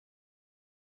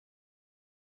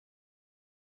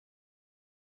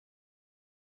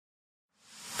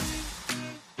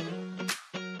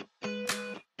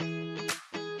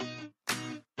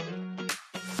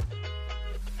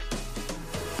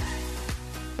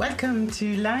Welcome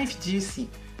to Life Juicy.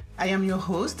 I am your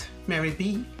host, Mary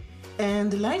B.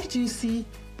 And Life Juicy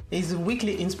is a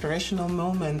weekly inspirational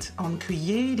moment on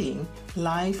creating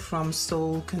life from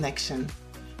soul connection,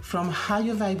 from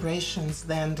higher vibrations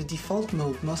than the default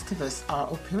mode most of us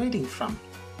are operating from.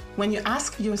 When you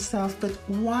ask yourself, but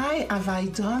why have I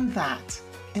done that?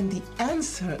 And the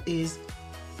answer is,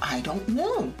 I don't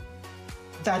know.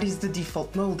 That is the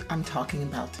default mode I'm talking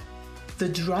about. The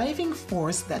driving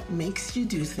force that makes you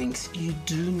do things you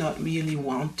do not really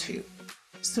want to.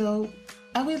 So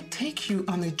I will take you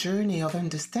on a journey of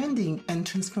understanding and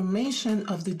transformation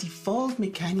of the default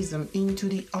mechanism into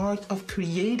the art of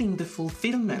creating the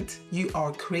fulfillment you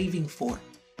are craving for.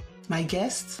 My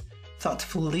guests,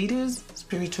 thoughtful leaders,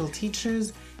 spiritual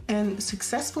teachers, and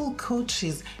successful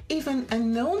coaches, even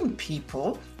unknown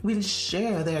people, will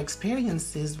share their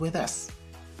experiences with us.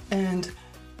 And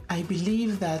I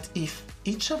believe that if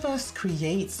each of us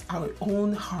creates our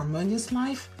own harmonious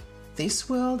life, this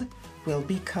world will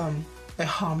become a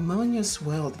harmonious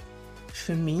world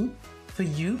for me, for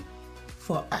you,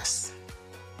 for us.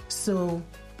 So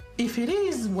if it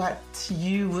is what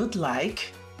you would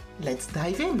like, let's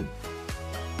dive in.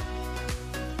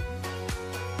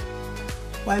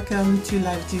 Welcome to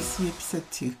Life Juicy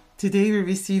Episode 2. Today we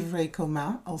receive Reiko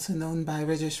Ma, also known by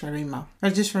Rajeshwari Ma.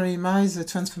 Rajeshwari Ma is a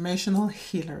transformational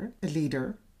healer, a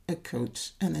leader, a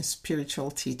coach, and a spiritual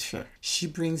teacher. She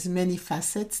brings many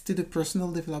facets to the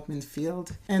personal development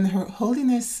field, and Her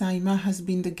Holiness Sai Ma has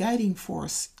been the guiding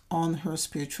force on her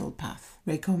spiritual path.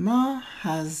 Reiko Ma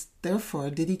has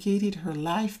therefore dedicated her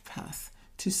life path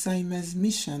to Sai Ma's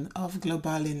mission of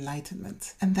global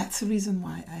enlightenment. And that's the reason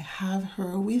why I have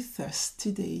her with us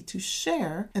today to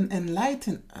share and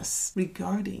enlighten us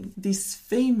regarding this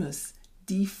famous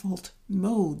default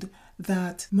mode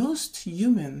that most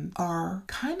humans are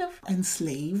kind of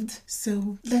enslaved.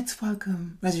 So let's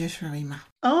welcome Rajeshwari Ma.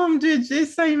 Jai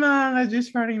Sai Ma,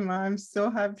 Rajeshwari Ma, I'm so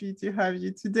happy to have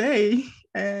you today.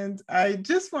 And I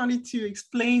just wanted to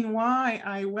explain why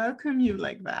I welcome you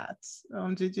like that.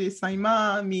 Jai Sai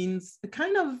Ma means a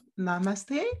kind of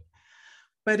namaste,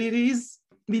 but it is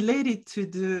related to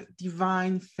the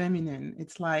divine feminine.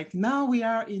 It's like now we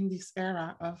are in this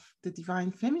era of the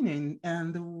divine feminine,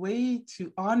 and the way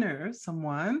to honor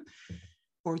someone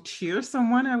or cheer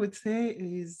someone, I would say,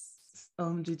 is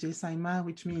Jai Sai Ma,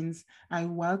 which means I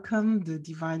welcome the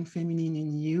divine feminine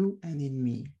in you and in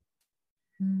me.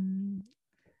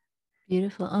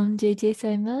 Beautiful. Jai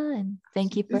Sai Ma, and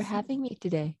thank you for having me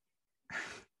today.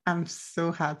 I'm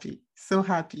so happy, so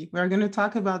happy. We're going to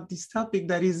talk about this topic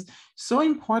that is so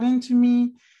important to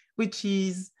me, which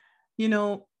is,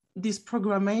 this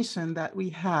programmation that we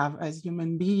have as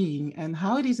human beings and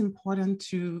how it is important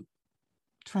to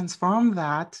transform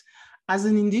that as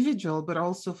an individual, but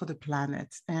also for the planet.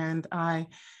 And I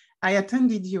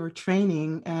attended your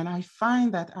training, and I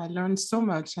find that I learned so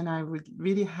much, and I would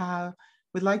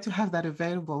like to have that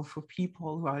available for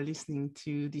people who are listening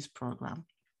to this program.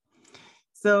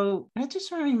 So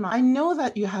Rajeshwari Ma, I know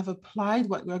that you have applied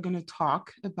what we're going to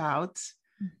talk about.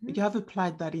 Mm-hmm. You have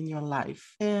applied that in your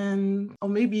life. Or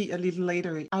maybe a little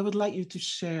later, I would like you to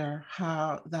share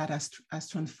how that has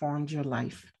transformed your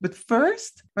life. But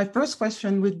first, my first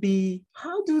question would be,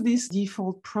 how do this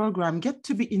default program get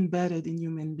to be embedded in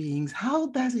human beings? How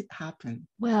does it happen?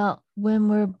 Well, when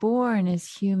we're born as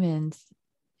humans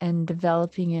and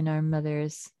developing in our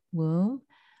mother's womb,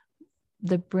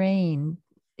 the brain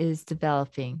is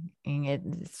developing,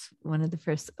 and it's one of the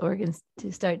first organs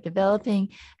to start developing.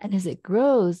 And as it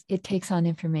grows, it takes on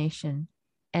information.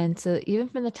 And so even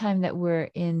from the time that we're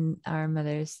in our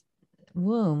mother's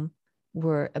womb,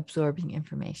 we're absorbing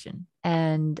information.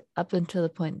 And up until the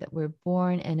point that we're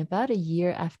born, and about a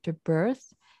year after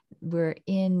birth, we're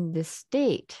in this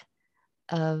state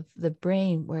of the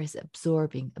brain where it's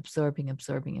absorbing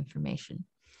information.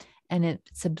 And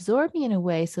it's absorbing in a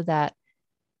way so that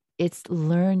it's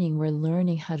learning, we're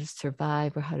learning how to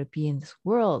survive or how to be in this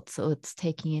world. So it's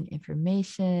taking in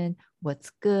information, what's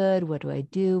good, what do I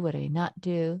do, what do I not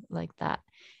do, like that.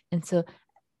 And so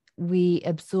we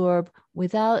absorb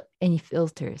without any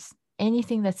filters,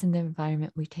 anything that's in the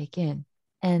environment we take in.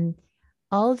 And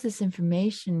all of this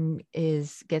information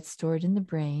gets stored in the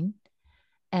brain.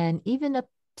 And even up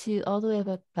to all the way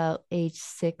up about age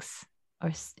 6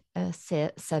 or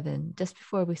 7, just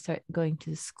before we start going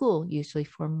to school, usually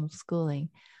formal schooling,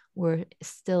 we're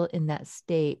still in that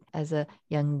state as a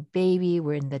young baby.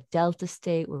 We're in the delta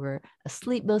state where we're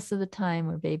asleep most of the time,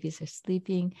 where babies are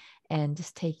sleeping and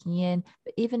just taking in.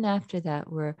 But even after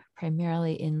that, we're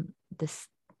primarily in the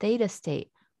theta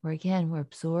state, where again, we're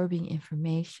absorbing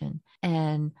information.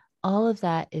 And all of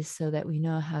that is so that we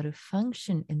know how to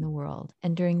function in the world.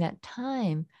 And during that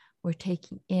time, we're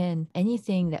taking in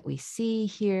anything that we see,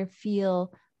 hear,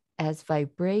 feel as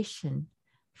vibration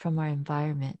from our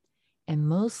environment, and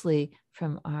mostly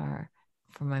from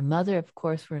my mother. Of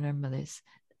course, we're in our mother's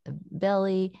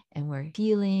belly, and we're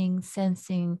feeling,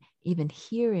 sensing, even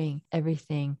hearing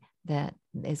everything that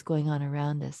is going on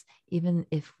around us, even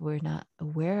if we're not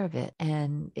aware of it.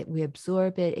 And we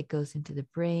absorb it, it goes into the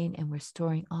brain, and we're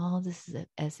storing all this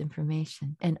as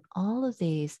information. And all of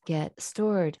these get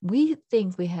stored. We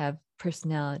think we have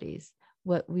personalities.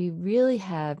 What we really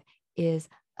have is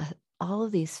all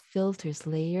of these filters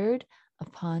layered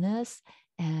upon us,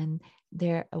 and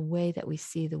they're a way that we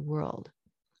see the world,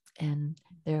 and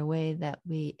they're a way that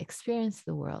we experience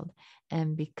the world.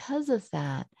 And because of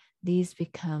that, these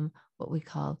become what we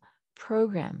call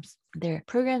programs. Their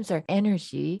programs are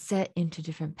energy set into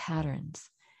different patterns.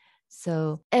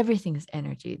 So everything is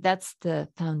energy. That's the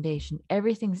foundation.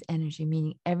 Everything's energy,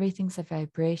 meaning everything's a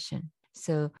vibration.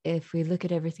 So if we look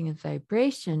at everything as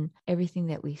vibration, everything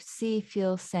that we see,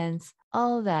 feel, sense,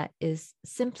 all of that is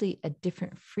simply a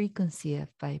different frequency of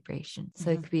vibration. So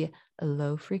it could be a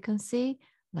low frequency,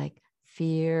 like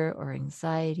fear or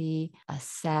anxiety, a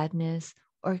sadness,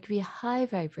 or it could be a high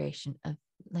vibration of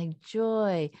like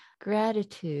joy,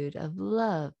 gratitude, of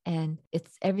love. And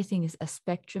everything is a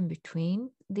spectrum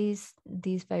between these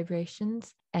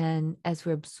vibrations. And as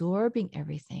we're absorbing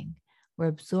everything, we're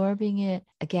absorbing it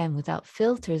again without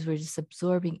filters. We're just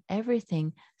absorbing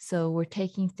everything. So we're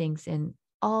taking things in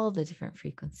all the different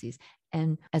frequencies.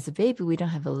 And as a baby, we don't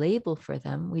have a label for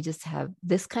them. We just have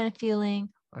this kind of feeling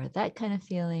or that kind of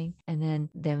feeling. And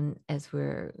then as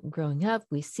we're growing up,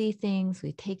 we see things,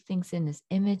 we take things in as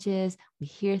images, we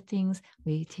hear things,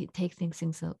 we take things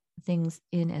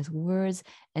in as words.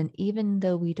 And even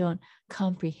though we don't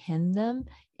comprehend them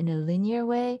in a linear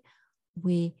way,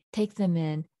 we take them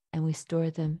in and we store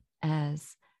them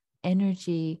as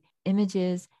energy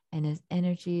images and as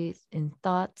energy in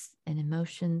thoughts and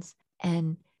emotions.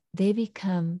 And they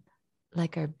become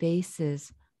like our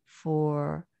bases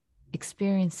for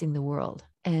experiencing the world.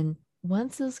 And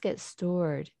once those get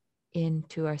stored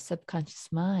into our subconscious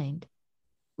mind,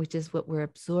 which is what we're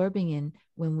absorbing in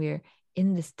when we're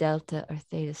in this delta or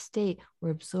theta state,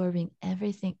 we're absorbing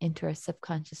everything into our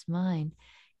subconscious mind.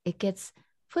 It gets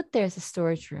put there as a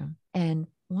storage room. And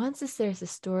once it's there as a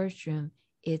storage room,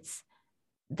 it's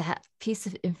that piece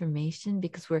of information,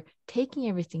 because we're taking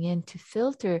everything in to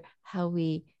filter how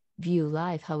we view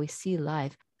life, how we see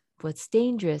life, what's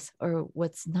dangerous or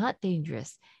what's not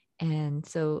dangerous. And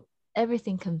so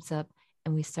everything comes up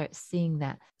and we start seeing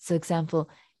that. So example,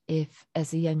 if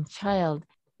as a young child,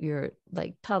 you're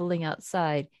like toddling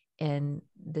outside and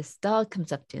this dog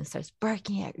comes up to you and starts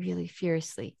barking at really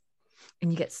fiercely,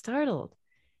 and you get startled,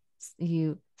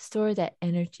 you store that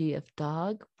energy of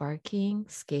dog barking,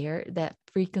 scared, that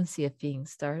frequency of being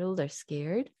startled or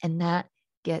scared, and that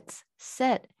gets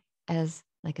set as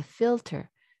like a filter.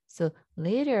 So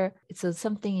later, so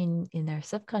something in our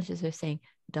subconscious are saying,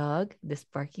 dog, this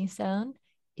barking sound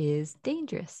is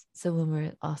dangerous. So when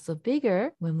we're also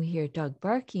bigger, when we hear dog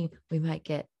barking, we might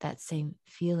get that same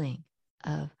feeling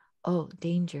of, oh,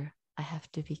 danger, I have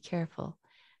to be careful.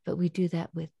 But we do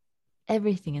that with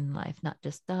everything in life, not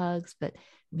just dogs, but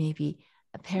maybe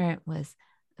a parent was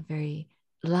very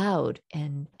loud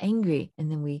and angry.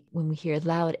 And then when we hear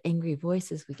loud, angry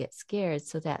voices, we get scared.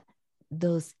 So that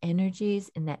those energies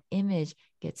in that image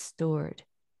get stored,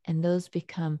 and those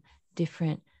become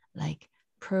different like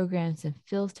programs and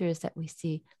filters that we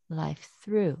see life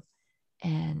through.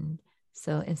 And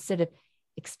so instead of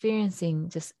experiencing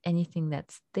just anything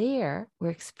that's there, we're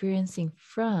experiencing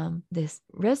from this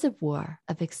reservoir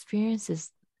of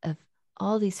experiences of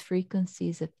all these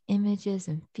frequencies of images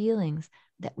and feelings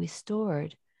that we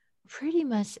stored pretty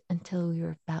much until we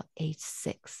were about age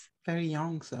 6. Very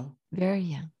young, so. Very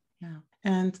young. Yeah.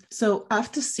 And so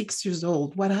after 6 years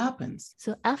old, what happens?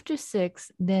 So after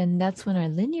 6, then that's when our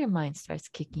linear mind starts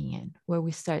kicking in, where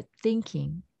we start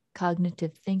thinking,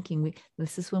 cognitive thinking.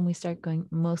 This is when we start going,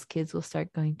 most kids will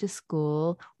start going to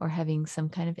school or having some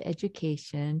kind of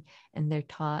education, and they're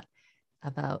taught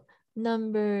about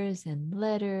numbers and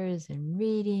letters and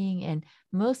reading. And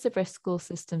most of our school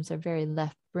systems are very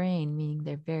left brain, meaning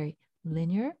they're very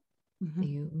linear. Mm-hmm.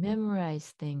 You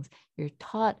memorize things, you're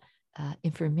taught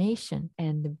information,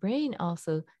 and the brain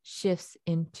also shifts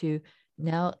into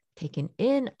now taking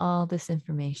in all this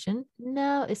information.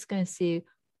 Now it's going to see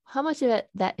how much of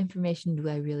that information do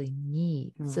I really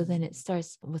need? Mm-hmm. So then it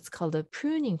starts what's called a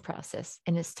pruning process,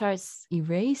 and it starts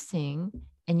erasing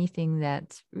anything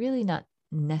that's really not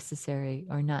necessary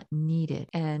or not needed.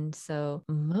 And so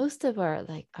most of our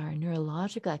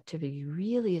neurological activity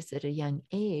really is at a young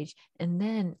age. And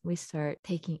then we start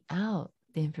taking out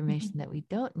the information that we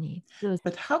don't need.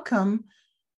 But how come,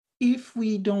 if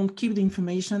we don't keep the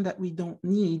information that we don't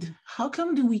need, how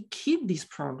come do we keep these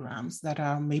programs that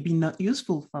are maybe not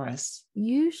useful for us?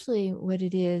 Usually what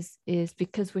it is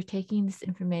because we're taking this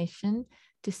information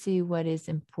to see what is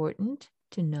important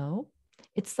to know.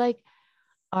 It's like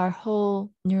our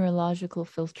whole neurological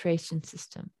filtration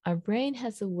system. Our brain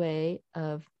has a way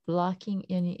of blocking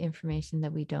any information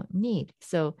that we don't need.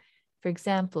 So, for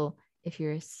example, if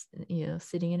you're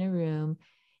sitting in a room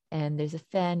and there's a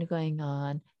fan going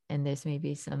on and there's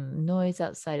maybe some noise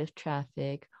outside of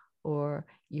traffic, or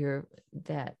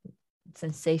that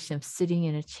sensation of sitting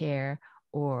in a chair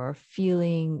or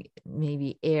feeling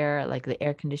maybe air, like the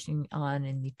air conditioning on,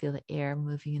 and you feel the air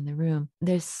moving in the room.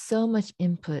 There's so much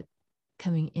input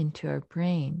coming into our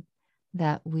brain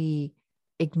that we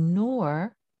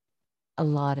ignore a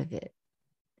lot of it.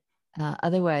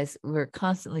 Otherwise, we're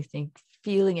constantly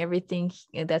feeling everything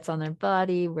that's on our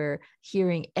body. We're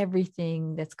hearing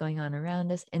everything that's going on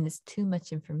around us, and it's too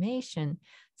much information.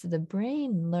 So the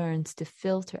brain learns to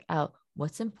filter out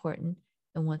what's important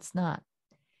and what's not.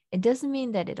 It doesn't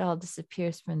mean that it all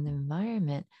disappears from the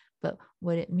environment, but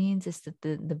what it means is that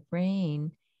the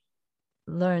brain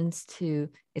learns to,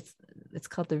 it's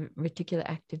called the reticular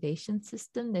activation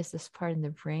system. There's this part in the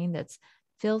brain that's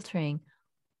filtering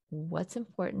what's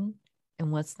important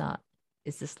and what's not.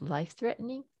 Is this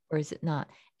life-threatening or is it not?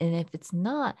 And if it's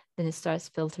not, then it starts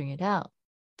filtering it out.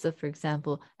 So for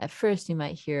example, at first you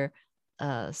might hear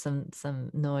some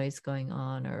noise going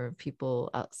on, or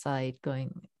people outside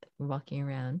walking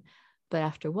around, but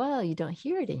after a while you don't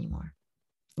hear it anymore,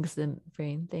 because the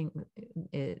brain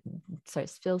it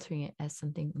starts filtering it as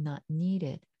something not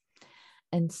needed.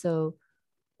 And so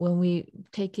when we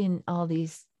take in all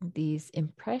these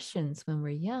impressions when we're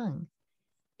young,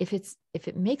 if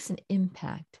it makes an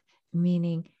impact,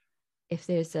 meaning if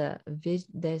there's an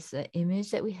image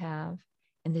that we have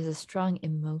and there's a strong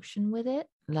emotion with it,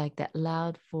 like that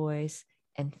loud voice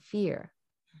and fear,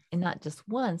 and not just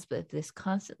once, but if there's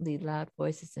constantly loud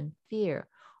voices and fear,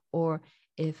 or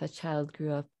if a child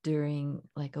grew up during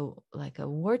like a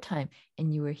wartime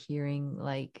and you were hearing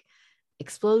like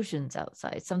explosions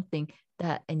outside, something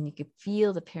that, and you could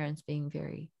feel the parents being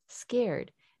very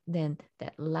scared, then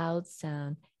that loud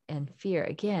sound and fear,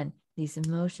 again, these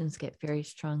emotions get very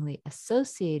strongly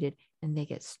associated and they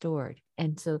get stored.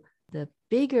 And so the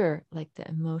bigger like the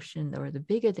emotion, or the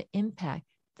bigger the impact,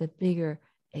 the bigger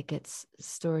it gets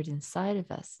stored inside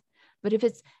of us. But if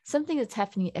it's something that's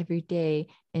happening every day,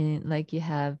 and like you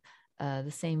have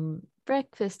the same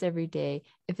breakfast every day,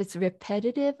 if it's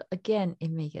repetitive, again,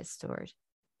 it may get stored.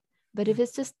 But if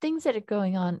it's just things that are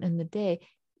going on in the day,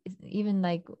 even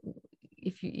like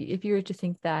if you were to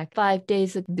think back 5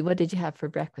 days ago, what did you have for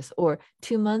breakfast? Or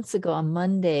 2 months ago on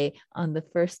Monday, on the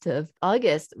 1st of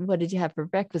August, what did you have for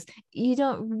breakfast? You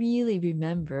don't really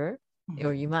remember,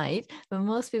 or you might, but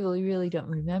most people really don't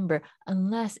remember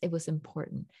unless it was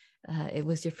important. It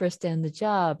was your first day on the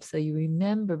job, so you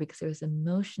remember because there was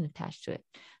emotion attached to it.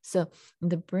 So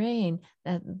the brain,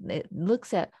 that it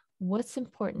looks at what's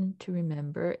important to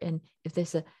remember, and if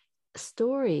there's a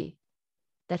story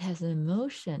that has an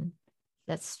emotion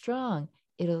that's strong,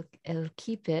 it'll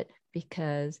keep it,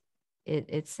 because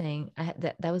it's saying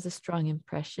that was a strong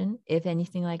impression. If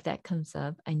anything like that comes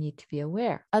up, I need to be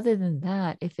aware. Other than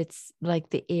that, if it's like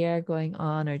the air going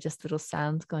on or just little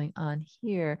sounds going on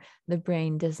here, the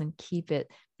brain doesn't keep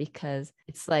it, because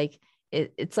it's like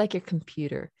your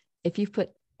computer. If you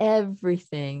put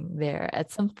everything there,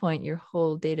 at some point your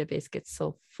whole database gets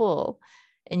so full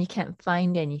and you can't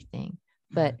find anything.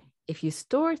 But if you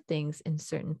store things in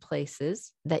certain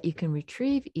places that you can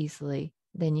retrieve easily,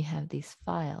 then you have these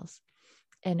files.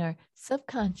 And our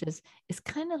subconscious is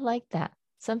kind of like that.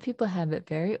 Some people have it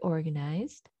very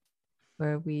organized,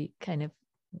 where we kind of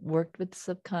worked with the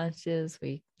subconscious.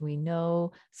 We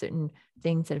know certain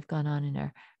things that have gone on in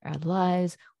our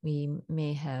lives. We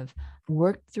may have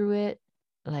worked through it.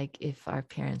 Like if our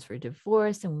parents were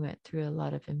divorced and we went through a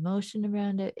lot of emotion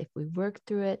around it, if we worked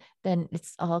through it, then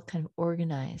it's all kind of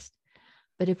organized.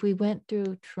 But if we went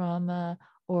through trauma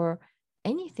or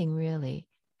anything really,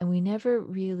 and we never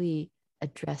really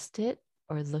addressed it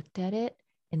or looked at it,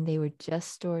 and they were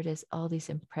just stored as all these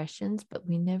impressions, but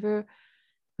we never,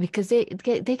 because they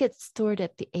get stored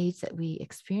at the age that we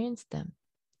experienced them.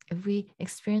 If we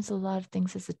experience a lot of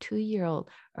things as a 2-year-old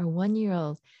or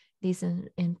 1-year-old, these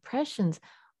impressions,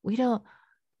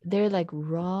 they're like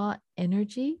raw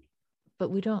energy,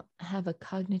 but we don't have a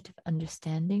cognitive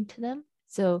understanding to them.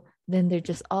 So then they're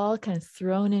just all kind of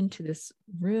thrown into this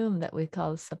room that we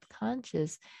call the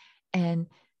subconscious, and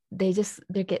they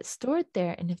get stored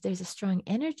there. And if there's a strong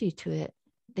energy to it,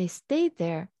 they stay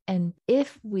there. And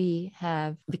if we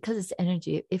have, because it's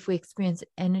energy, if we experience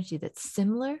energy that's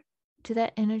similar to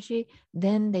that energy,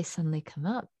 then they suddenly come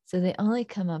up. So they only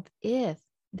come up if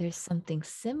there's something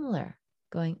similar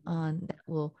going on that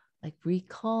will like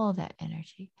recall that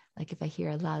energy. Like if I hear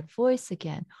a loud voice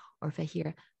again, or if I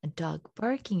hear a dog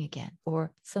barking again,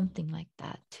 or something like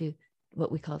that, to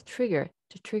what we call trigger,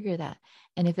 to trigger that.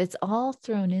 And if it's all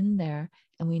thrown in there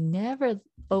and we never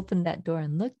opened that door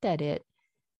and looked at it,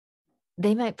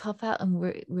 they might pop out and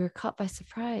we're caught by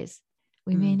surprise.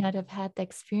 We may not have had that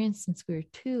experience since we were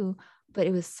 2, but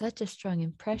it was such a strong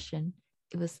impression.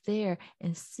 It was there.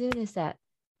 And as soon as that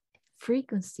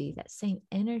frequency, that same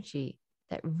energy,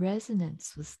 that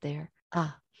resonance was there,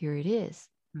 here it is.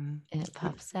 And it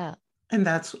pops out. And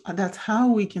that's how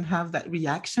we can have that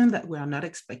reaction that we are not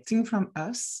expecting from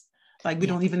us. Like we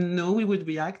don't even know we would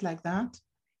react like that.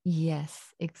 Yes,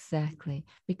 exactly.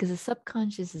 Because the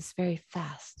subconscious is very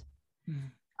fast.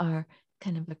 Our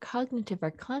kind of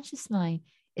our conscious mind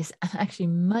is actually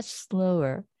much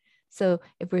slower. So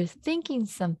if we're thinking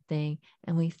something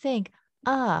and we think,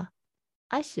 I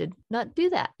should not do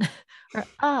that,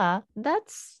 or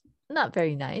that's not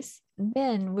very nice,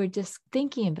 then we're just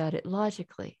thinking about it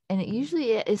logically. And it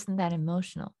usually isn't that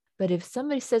emotional. But if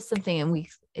somebody says something and we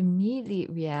immediately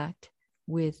react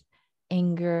with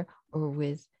anger or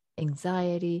with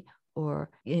anxiety, or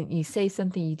you say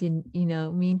something you didn't,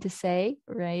 mean to say,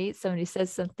 right? Somebody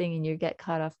says something and you get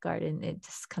caught off guard and it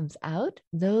just comes out.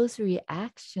 Those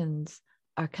reactions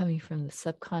are coming from the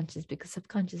subconscious, because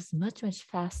subconscious is much, much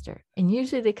faster. And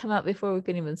usually they come out before we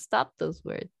can even stop those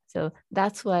words. So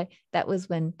that's why that was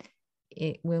when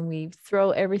we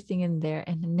throw everything in there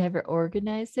and never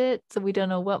organize it, so we don't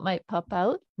know what might pop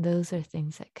out. Those are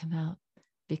things that come out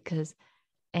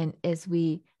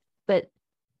but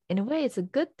in a way, it's a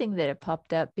good thing that it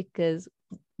popped up, because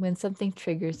when something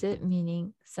triggers it,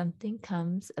 meaning something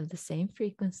comes of the same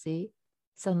frequency,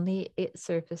 suddenly it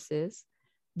surfaces,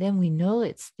 then we know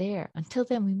it's there. Until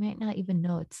then, we might not even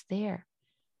know it's there,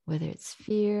 whether it's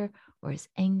fear or it's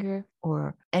anger,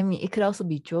 or, it could also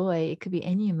be joy. It could be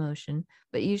any emotion,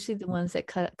 but usually the ones that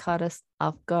caught us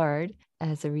off guard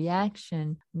as a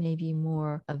reaction may be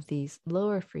more of these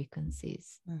lower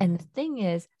frequencies. And the thing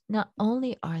is, not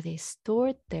only are they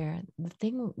stored there, the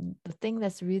thing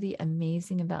that's really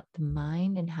amazing about the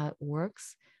mind and how it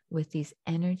works with these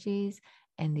energies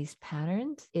and these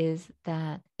patterns is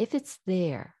that if it's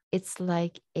there, it's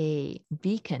like a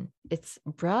beacon. It's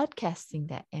broadcasting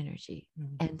that energy.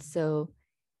 And so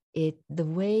the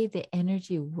way the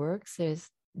energy works, there's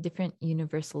different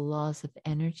universal laws of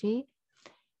energy.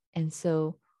 And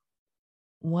so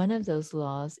one of those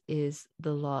laws is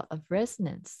the law of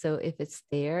resonance. So if it's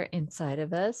there inside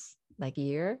of us, like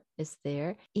ear is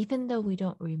there, even though we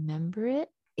don't remember it,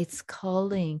 it's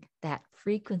calling that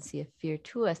frequency of fear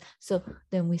to us. So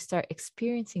then we start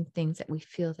experiencing things that we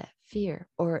feel that fear.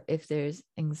 Or if there's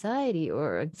anxiety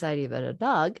about a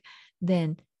dog,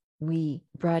 then we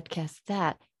broadcast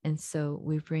that. And so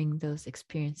we bring those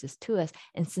experiences to us.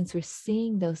 And since we're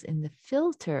seeing those in the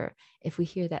filter, if we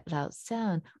hear that loud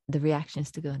sound, the reaction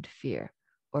is to go into fear.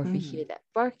 Or if we hear that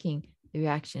barking, the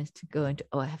reaction is to go into,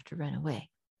 I have to run away.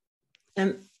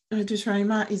 And Rajeshwari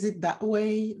Sharima, is it that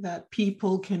way that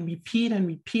people can repeat and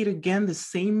repeat again the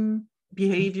same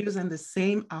behaviors and the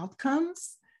same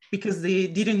outcomes because they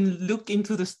didn't look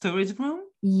into the storage room?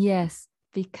 Yes,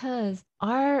 because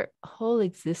our whole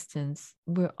existence,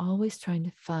 we're always trying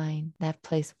to find that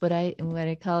place. What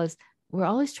I call is, we're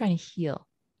always trying to heal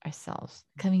ourselves,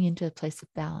 coming into a place of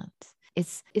balance.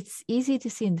 It's easy to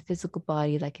see in the physical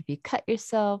body, like if you cut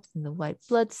yourself and the white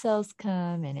blood cells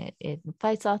come and it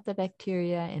fights off the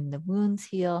bacteria and the wounds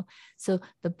heal. So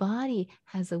the body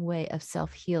has a way of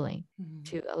self-healing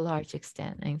to a large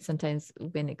extent. And sometimes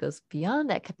when it goes beyond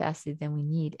that capacity, then we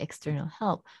need external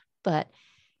help. But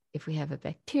if we have a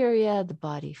bacteria, the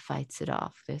body fights it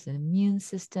off. There's an immune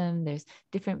system. There's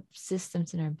different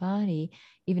systems in our body.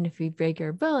 Even if we break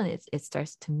our bone, it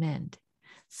starts to mend.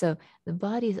 So the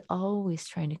body is always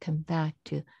trying to come back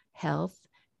to health,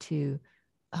 to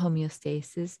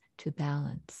homeostasis, to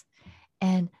balance.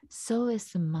 And so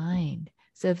is the mind.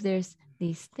 So if there's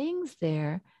these things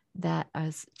there that are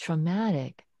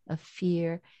traumatic, of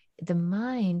fear, the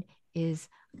mind is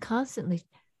constantly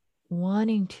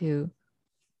wanting to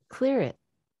clear it.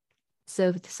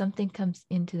 So if something comes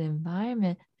into the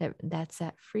environment that's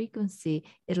that frequency,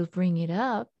 it'll bring it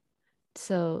up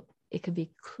so it could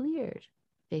be cleared.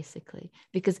 basically.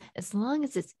 Because as long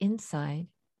as it's inside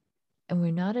and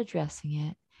we're not addressing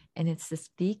it, and it's this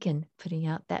beacon putting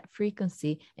out that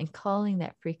frequency and calling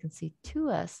that frequency to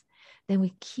us, then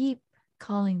we keep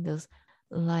calling those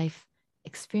life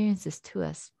experiences to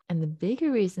us. And the bigger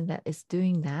reason that it's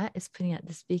doing that, is putting out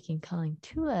this beacon calling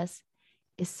to us,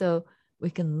 is so we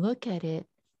can look at it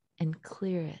and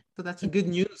clear it. So that's a good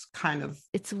news, kind of.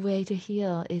 It's a way to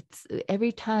heal. It's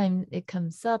every time it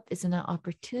comes up, it's an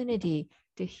opportunity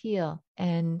to heal.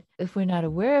 And if we're not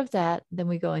aware of that, then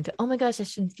we go into, oh my gosh, I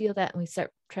shouldn't feel that. And we start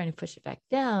trying to push it back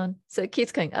down. So it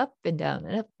keeps going up and down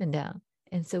and up and down.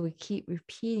 And so we keep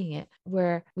repeating it,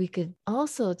 where we could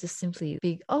also just simply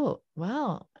be, oh,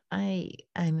 wow,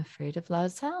 I'm afraid of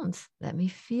loud sounds. Let me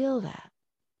feel that.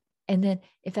 And then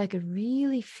if I could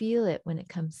really feel it when it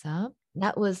comes up,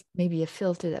 that was maybe a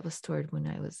filter that was stored when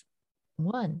I was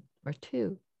 1 or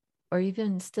 2, or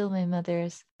even still my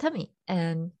mother's tummy.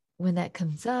 And when that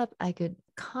comes up, I could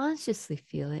consciously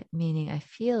feel it, meaning I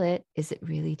feel it. Is it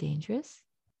really dangerous?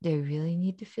 Do I really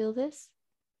need to feel this?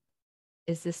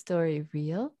 Is this story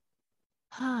real?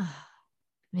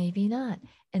 Maybe not.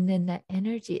 And then that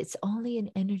energy, it's only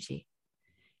an energy.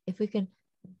 If we can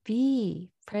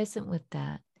be present with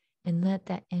that and let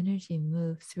that energy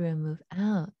move through and move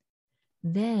out,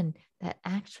 then that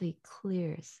actually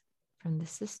clears from the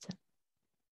system.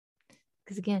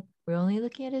 Because again, we're only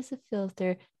looking at it as a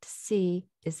filter to see,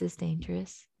 is this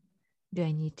dangerous? Do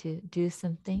I need to do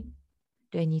something?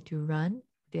 Do I need to run?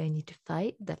 Do I need to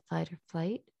fight? That fight or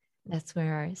flight. That's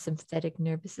where our sympathetic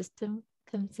nervous system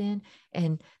comes in,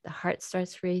 and the heart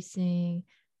starts racing.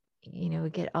 We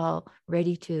get all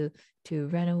ready to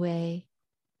run away.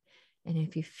 And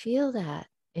if you feel that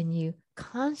and you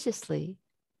consciously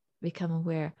become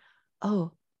aware,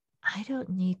 oh, I don't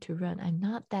need to run. I'm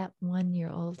not that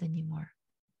 1-year-old anymore.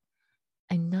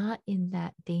 I'm not in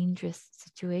that dangerous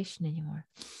situation anymore.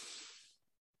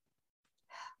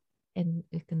 And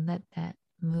you can let that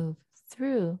move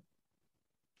through,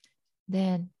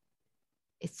 then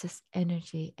it's just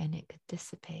energy and it could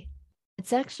dissipate.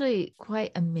 It's actually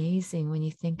quite amazing when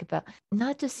you think about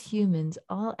not just humans,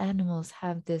 all animals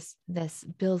have this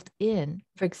built in.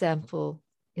 For example,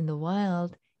 in the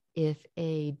wild, if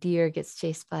a deer gets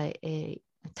chased by a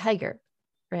tiger,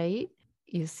 right?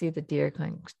 You see the deer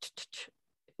going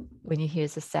when you hear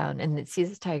the sound, and it sees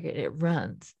the tiger and it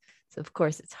runs. So of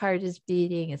course its heart is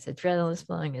beating, its adrenaline is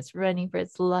flowing, it's running for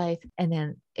its life, and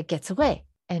then it gets away.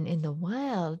 And in the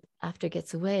wild, after it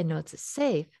gets away and knows it's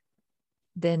safe,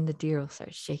 then the deer will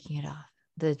start shaking it off.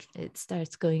 It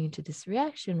starts going into this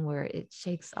reaction where it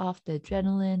shakes off the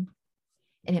adrenaline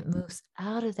and it moves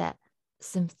out of that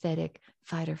sympathetic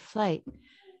fight or flight,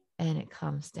 and it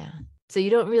calms down. So you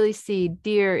don't really see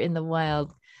deer in the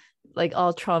wild like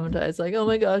all traumatized, like, oh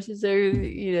my gosh, is there,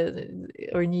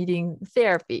 or needing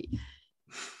therapy.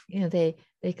 They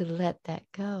could let that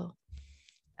go.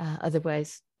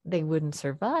 Otherwise, they wouldn't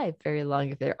survive very long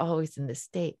if they're always in this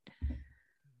state.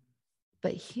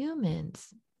 But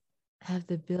humans have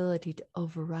the ability to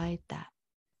override that.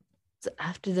 So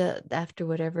after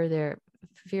whatever they're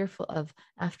fearful of,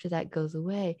 after that goes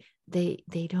away, they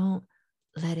don't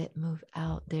let it move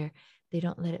out there. They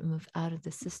don't let it move out of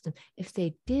the system. If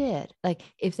they did, like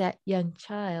if that young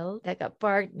child that got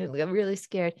barked, got really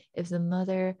scared, if the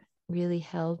mother really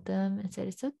held them and said,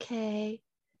 it's okay,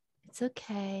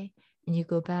 and you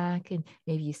go back and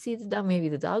maybe you see the dog, maybe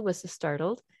the dog was just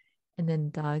startled, and then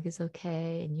the dog is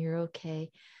okay and you're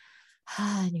okay,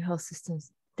 and your whole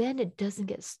system's, then it doesn't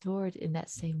get stored in that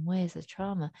same way as a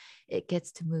trauma. It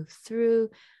gets to move through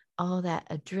all that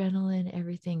adrenaline,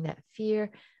 everything, that fear,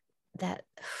 that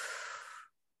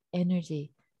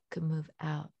energy could move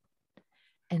out.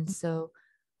 And so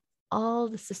all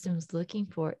the system's looking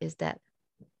for is that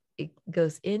it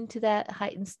goes into that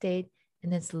heightened state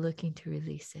and it's looking to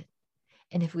release it.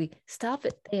 And if we stop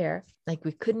it there, like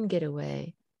we couldn't get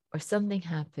away, or something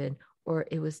happened, or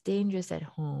it was dangerous at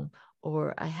home,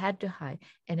 or I had to hide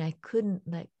and I couldn't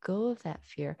let go of that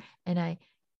fear, and I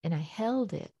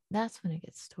held it, that's when it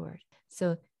gets stored.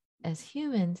 So as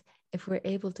humans, if we're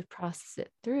able to process it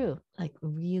through, like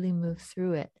really move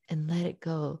through it and let it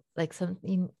go, like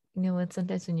something, when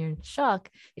sometimes when you're in shock,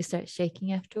 you start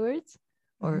shaking afterwards,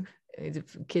 or the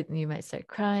kid, you might start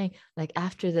crying, like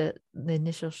after the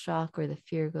initial shock or the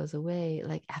fear goes away,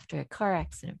 like after a car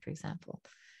accident, for example,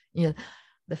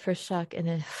 the first shock,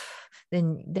 and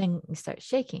then you start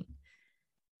shaking.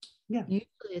 Yeah.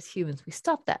 Usually as humans, we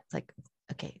stop that. It's like,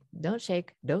 okay, don't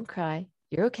shake, don't cry,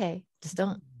 you're okay, just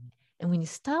don't. And when you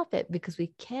stop it, because we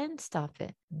can stop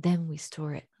it, then we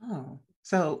store it. Oh.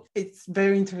 So it's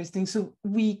very interesting. So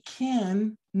we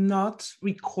can not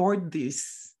record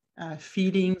these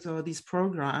feelings or these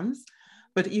programs,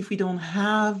 but if we don't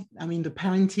have, I mean, the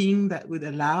parenting that would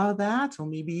allow that, or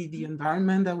maybe the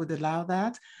environment that would allow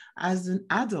that, as an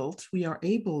adult, we are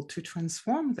able to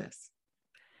transform this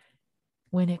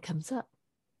when it comes up.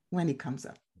 when it comes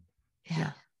up.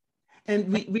 Yeah.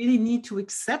 And we really need to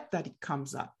accept that it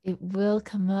comes up. It will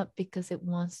come up because it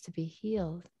wants to be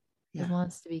healed. Yeah. It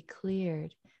wants to be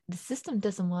cleared. The system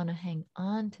doesn't want to hang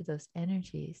on to those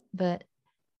energies, but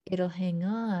it'll hang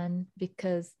on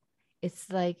because it's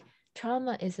like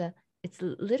trauma it's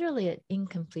literally an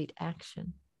incomplete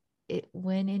action. It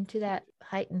went into that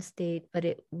heightened state, but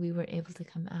we weren't able to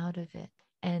come out of it.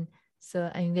 And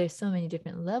so, I mean, there's so many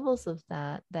different levels of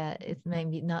that it might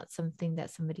be not something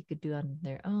that somebody could do on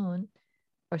their own,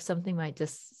 or something might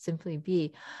just simply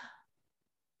be,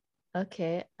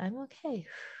 okay, I'm okay.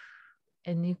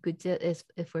 And you could just,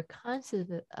 if we're conscious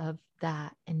of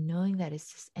that and knowing that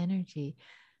it's just energy,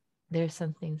 there's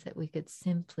some things that we could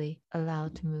simply allow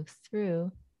to move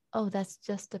through. Oh, that's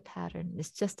just a pattern.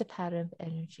 It's just a pattern of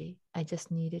energy. I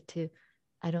don't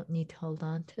need to hold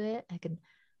on to it. I can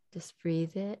just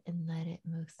breathe it and let it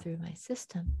move through my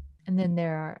system. And then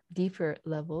there are deeper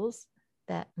levels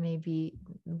that maybe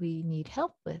we need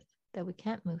help with, that we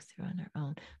can't move through on our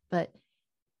own. But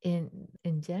in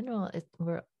general,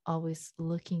 we're always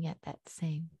looking at that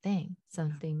same thing,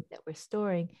 something that we're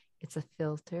storing. It's a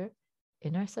filter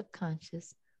in our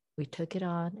subconscious. We took it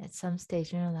on at some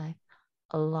stage in our life.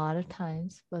 A lot of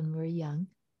times when we're young,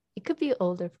 it could be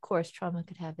older, of course, trauma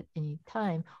could happen at any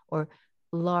time, or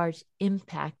large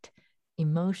impact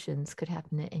emotions could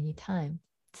happen at any time.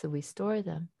 So we store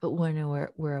them. But when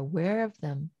we're aware of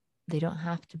them, they don't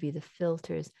have to be the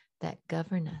filters that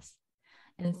govern us.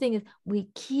 And the thing is, we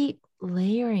keep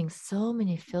layering so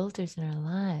many filters in our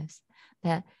lives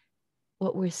that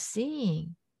what we're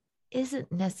seeing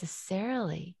isn't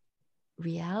necessarily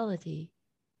reality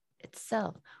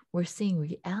itself. We're seeing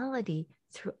reality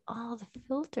through all the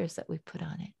filters that we put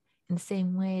on it. In the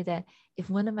same way that if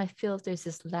one of my filters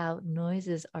is loud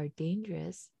noises are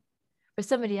dangerous, for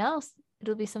somebody else,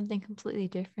 it'll be something completely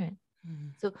different.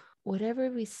 So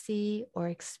whatever we see or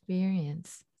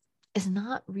experience is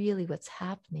not really what's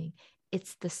happening.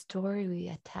 It's the story we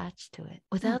attach to it.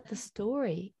 Without the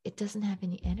story, it doesn't have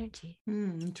any energy.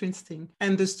 Interesting.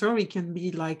 And the story can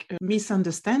be like a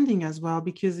misunderstanding as well,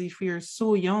 because if we are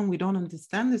so young, we don't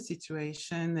understand the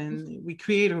situation and we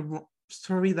create a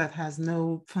story that has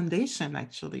no foundation,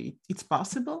 actually. It's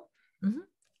possible.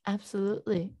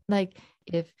 Absolutely. Like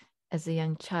if, as a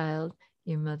young child,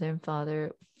 your mother and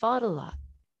father fought a lot,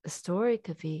 the story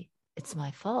could be, it's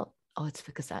my fault. Oh, it's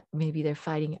because maybe they're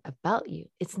fighting about you.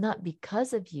 It's not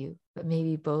because of you, but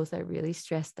maybe both are really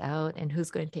stressed out, and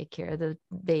who's going to take care of the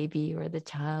baby or the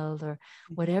child or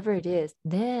whatever it is.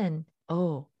 Then,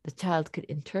 the child could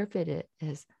interpret it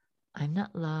as, I'm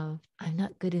not loved. I'm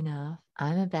not good enough.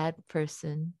 I'm a bad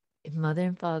person. If mother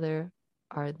and father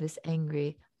are this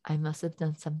angry, I must have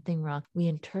done something wrong. We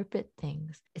interpret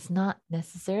things. It's not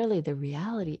necessarily the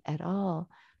reality at all,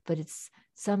 but it's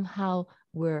somehow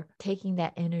we're taking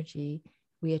that energy,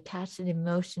 we attach an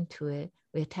emotion to it,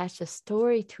 we attach a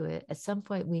story to it. At some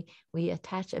point, we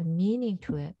attach a meaning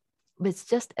to it, but it's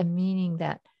just a meaning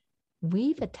that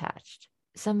we've attached.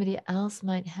 Somebody else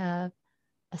might have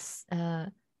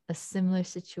a similar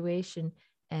situation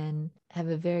and have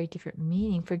a very different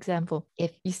meaning. For example,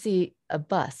 if you see a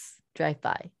bus drive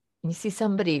by and you see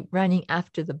somebody running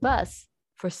after the bus,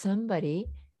 for somebody,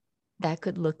 that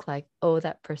could look like,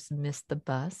 that person missed the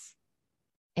bus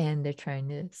and they're trying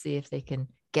to see if they can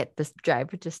get this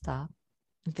driver to stop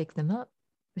and pick them up.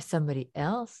 For somebody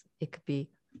else, it could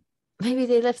be, maybe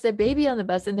they left their baby on the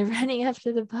bus and they're running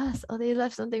after the bus. They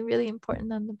left something really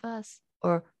important on the bus.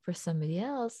 Or for somebody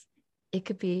else, it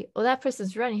could be, that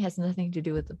person's running has nothing to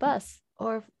do with the bus.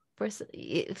 Or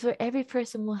for every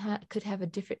person could have a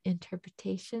different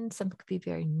interpretation. Some could be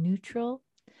very neutral.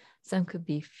 Some could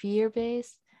be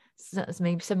fear-based. So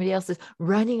maybe somebody else is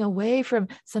running away from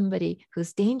somebody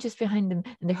who's dangerous behind them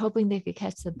and they're hoping they could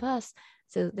catch the bus.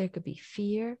 So there could be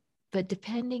fear. But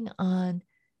depending on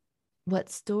what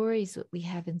stories we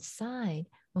have inside,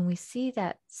 when we see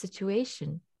that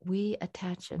situation, we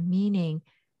attach a meaning.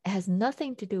 It has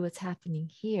nothing to do with what's happening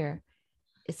here.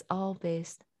 It's all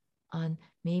based on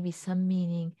maybe some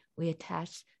meaning we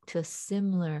attach to a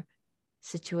similar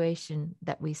situation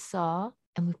that we saw,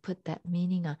 and we put that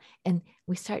meaning on. And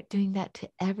we start doing that to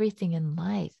everything in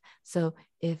life. So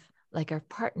if like our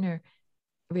partner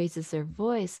raises their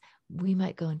voice, we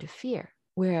might go into fear.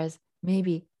 Whereas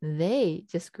Maybe they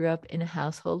just grew up in a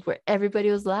household where everybody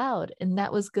was loud and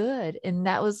that was good and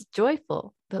that was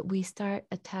joyful. But we start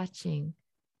attaching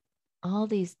all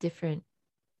these different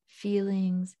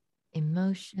feelings,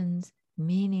 emotions,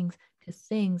 meanings to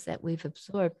things that we've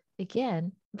absorbed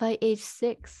again by age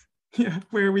 6. Yeah,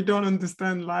 where we don't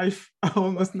understand life,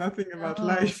 almost nothing about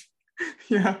life.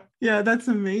 Yeah, that's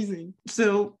amazing.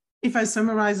 So if I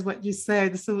summarize what you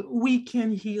said, so we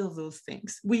can heal those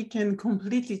things. We can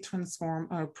completely transform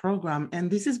our program. And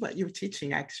this is what you're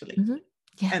teaching, actually. Mm-hmm.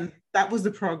 Yeah. And that was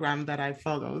the program that I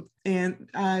followed. And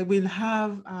I will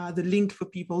have the link for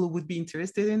people who would be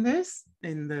interested in this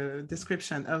in the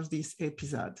description of this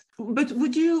episode. But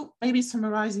would you maybe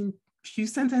summarize in a few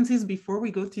sentences before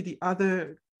we go to the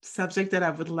other subject that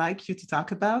I would like you to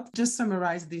talk about? Just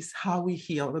summarize this, how we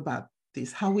heal about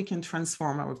this, how we can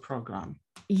transform our program.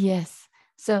 Yes.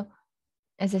 So,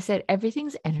 as I said,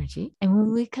 everything's energy. And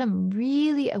when we become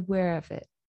really aware of it,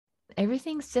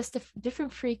 everything's just a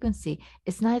different frequency.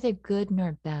 It's neither good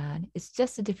nor bad. It's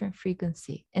just a different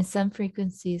frequency. And some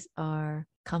frequencies are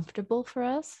comfortable for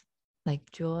us, like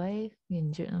joy.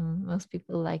 Most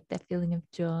people like that feeling of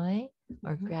joy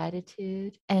or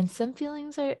gratitude. And some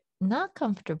feelings are not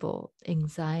comfortable.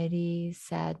 Anxiety,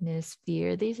 sadness,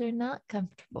 fear, these are not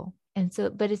comfortable. And so,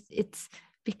 but it's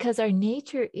because our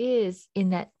nature is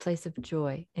in that place of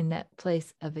joy, in that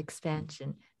place of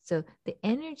expansion. So the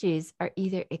energies are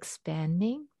either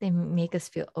expanding, they make us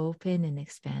feel open and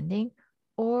expanding,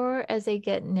 or as they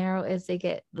get narrow, as they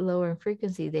get lower in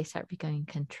frequency, they start becoming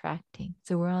contracting.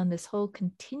 So we're on this whole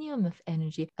continuum of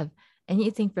energy of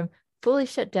anything from fully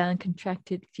shut down,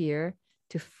 contracted fear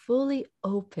to fully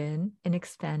open and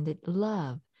expanded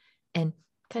love, and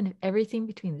kind of everything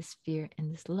between this fear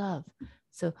and this love.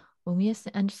 So when we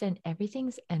understand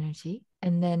everything's energy,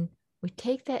 and then we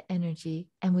take that energy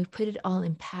and we put it all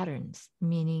in patterns,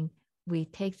 meaning we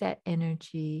take that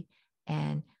energy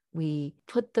and we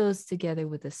put those together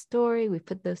with a story, we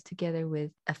put those together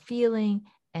with a feeling,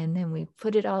 and then we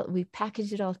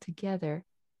package it all together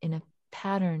in a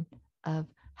pattern of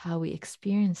how we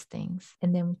experience things.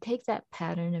 And then we take that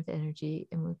pattern of energy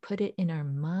and we put it in our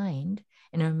mind.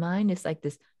 And our mind is like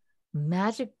this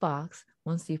magic box.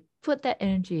 Once you put that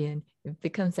energy in, it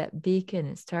becomes that beacon.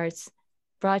 It starts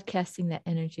broadcasting that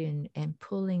energy and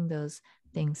pulling those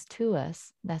things to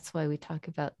us. That's why we talk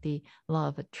about the law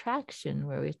of attraction,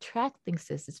 where we attract things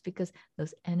to us. It's because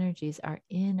those energies are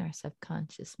in our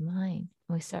subconscious mind.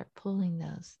 And we start pulling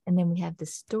those. And then we have the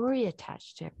story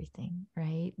attached to everything,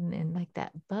 right? And like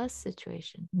that bus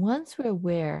situation. Once we're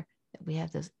aware that we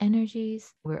have those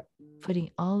energies, we're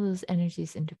putting all those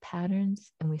energies into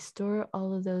patterns, and we store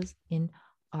all of those in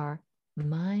our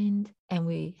mind, and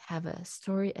we have a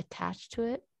story attached to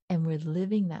it, and we're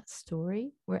living that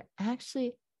story. We're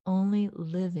actually only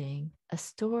living a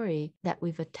story that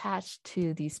we've attached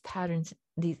to these patterns,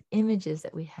 these images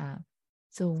that we have.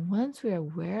 So once we're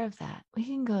aware of that, we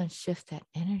can go and shift that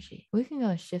energy. We can go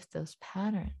and shift those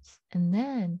patterns. And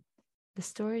then the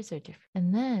stories are different.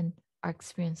 And then our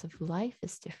experience of life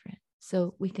is different.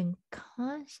 So we can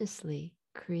consciously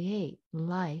create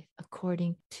life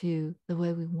according to the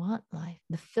way we want life.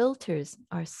 The filters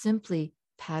are simply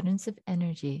patterns of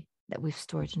energy that we've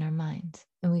stored in our minds.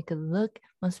 And we could look,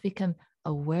 once we become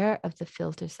aware of the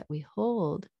filters that we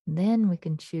hold, then we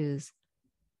can choose,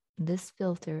 this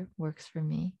filter works for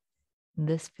me.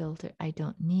 This filter I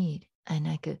don't need. And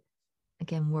I could,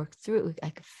 again, work through it. I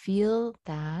could feel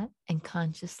that and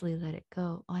consciously let it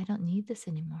go. Oh, I don't need this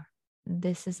anymore.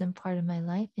 This isn't part of my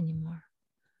life anymore.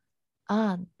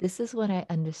 This is what I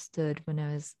understood when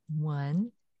I was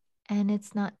 1, and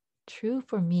it's not true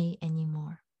for me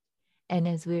anymore. And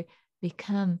as we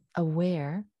become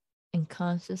aware and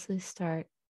consciously start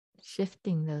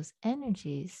shifting those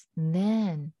energies,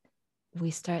 then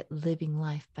we start living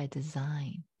life by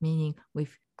design, meaning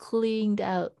we've cleaned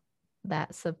out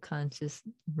that subconscious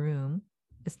room.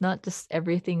 It's not just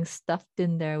everything stuffed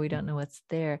in there. We don't know what's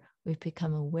there. We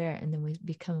become aware, and then we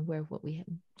become aware of what we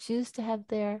choose to have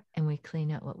there, and we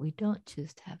clean out what we don't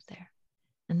choose to have there.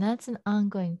 And that's an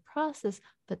ongoing process,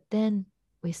 but then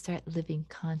we start living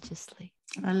consciously.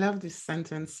 I love this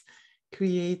sentence,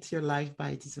 create your life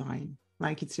by design.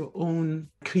 Like it's your own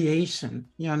creation.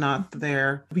 You're not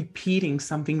there repeating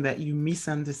something that you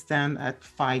misunderstand at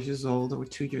 5 years old or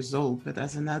 2 years old, but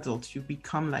as an adult, you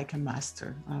become like a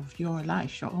master of your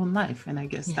life, your own life. And I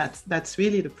guess that's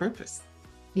really the purpose.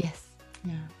 Yes.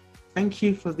 Yeah. Thank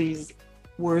you for these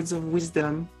words of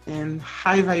wisdom and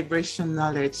high vibration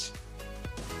knowledge.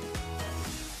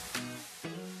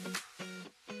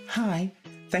 Hi,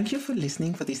 thank you for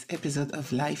listening for this episode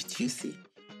of Life Juicy.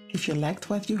 If you liked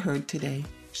what you heard today,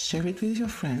 share it with your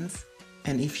friends,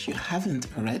 and if you haven't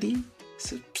already,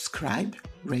 subscribe,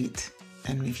 rate,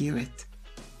 and review it.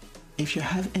 If you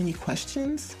have any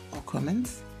questions or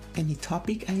comments, any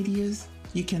topic ideas,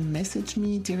 you can message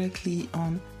me directly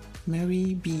on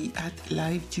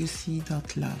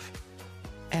maryb@lifejuicy.love.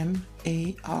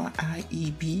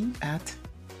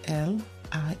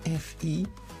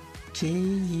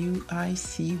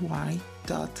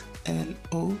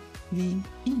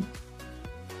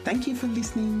 Thank you for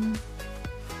listening.